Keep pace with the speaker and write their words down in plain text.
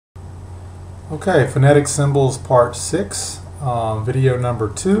Okay, phonetic symbols part 6, video number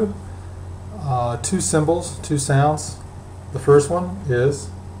 2. Two symbols, two sounds. The first one is,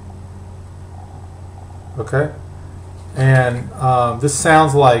 okay, and this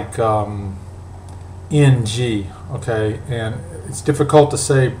sounds like NG, okay, and it's difficult to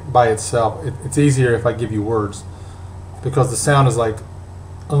say by itself. It's easier if I give you words, because the sound is like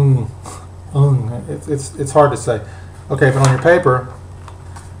it's hard to say. Okay, but on your paper,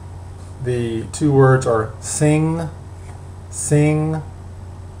 the two words are sing, sing,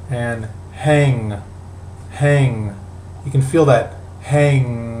 and hang, hang. You can feel that hang,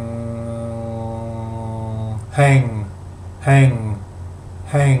 hang, hang,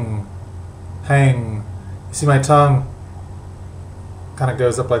 hang, hang. You see my tongue kind of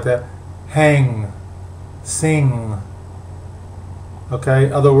goes up like that. Hang, sing.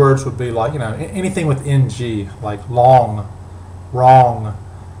 Okay, other words would be like, anything with NG, like long, wrong,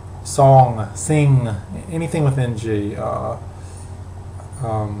 song, sing, anything with NG.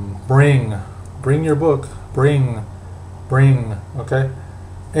 Bring your book, bring, okay?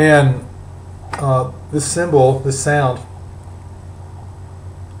 And this symbol, this sound,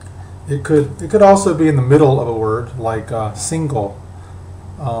 it could also be in the middle of a word, like single.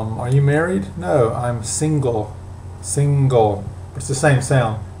 Are you married? No, I'm single, single. It's the same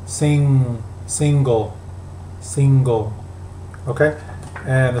sound. Sing, single, single. Okay?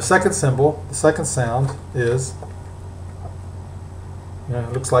 And the second symbol, the second sound is,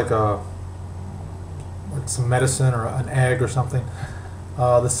 it looks like some medicine or an egg or something.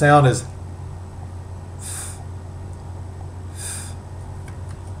 The sound is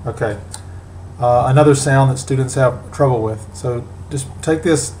okay. Another sound that students have trouble with. So just take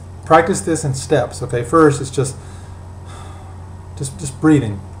this, practice this in steps. Okay, first it's just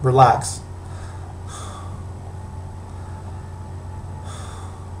breathing, relax.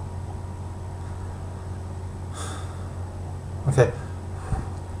 Okay,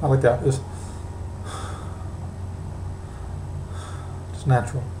 I like that. Just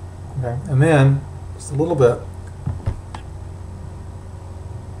natural. Okay, and then just a little bit.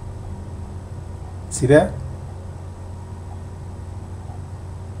 See that?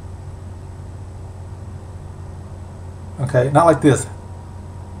 Okay, not like this.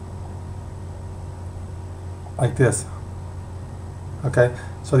 Like this. Okay,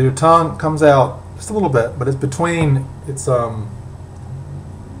 so your tongue comes out just a little bit, but it's between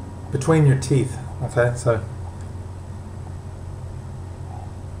between your teeth. Okay, so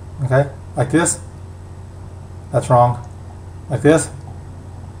okay, like this. That's wrong. Like this.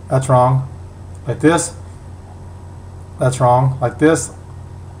 That's wrong. Like this. That's wrong. Like this.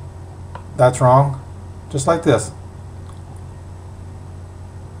 That's wrong. Just like this.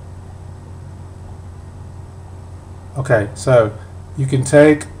 Okay, so you can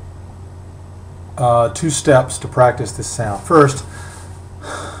take 2 steps to practice this sound. First,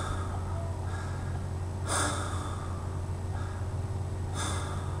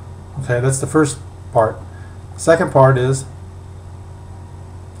 okay, that's the first part. Second part is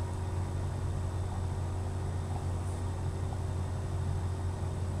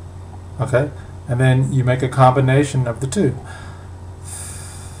okay, and then you make a combination of the two.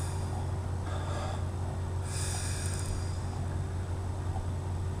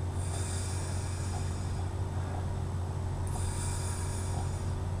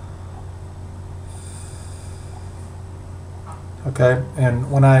 Okay,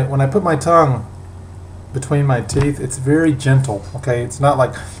 and when I put my tongue between my teeth, it's very gentle. Okay, it's not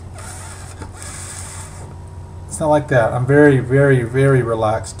like that. I'm very, very, very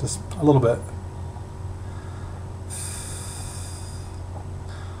relaxed, just a little bit.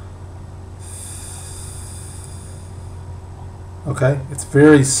 Okay, it's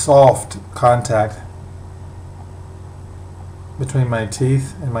very soft contact between my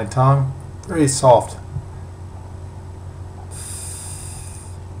teeth and my tongue. Very soft.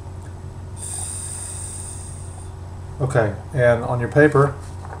 Okay, and on your paper,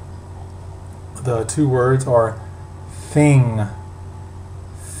 the 2 words are thing,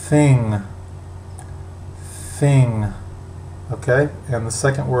 thing, thing. Okay, and the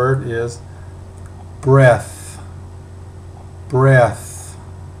second word is breath, breath,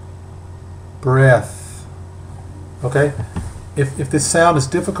 breath. Okay, if this sound is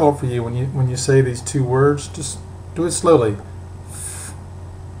difficult for you when you say these 2 words, just do it slowly.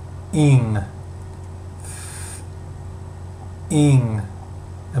 Ing, ing,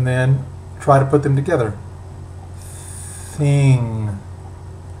 and then try to put them together. Thing,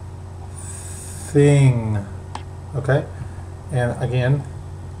 thing. Okay, and again,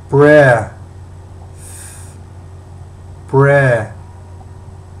 breath, breath,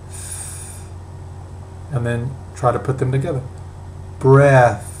 and then try to put them together.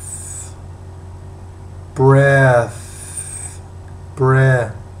 Breath, breath,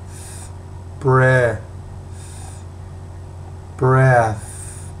 breath, breath, breath.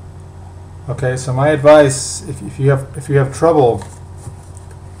 Okay, so my advice, if you have trouble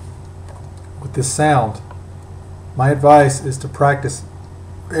with this sound, my advice is to practice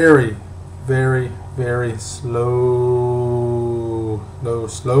very, very, very slowly.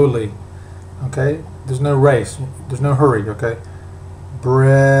 Okay, there's no race, there's no hurry. Okay,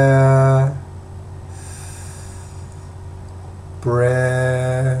 breath,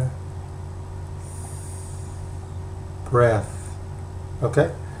 breath, breath.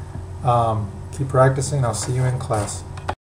 Okay, keep practicing. I'll see you in class.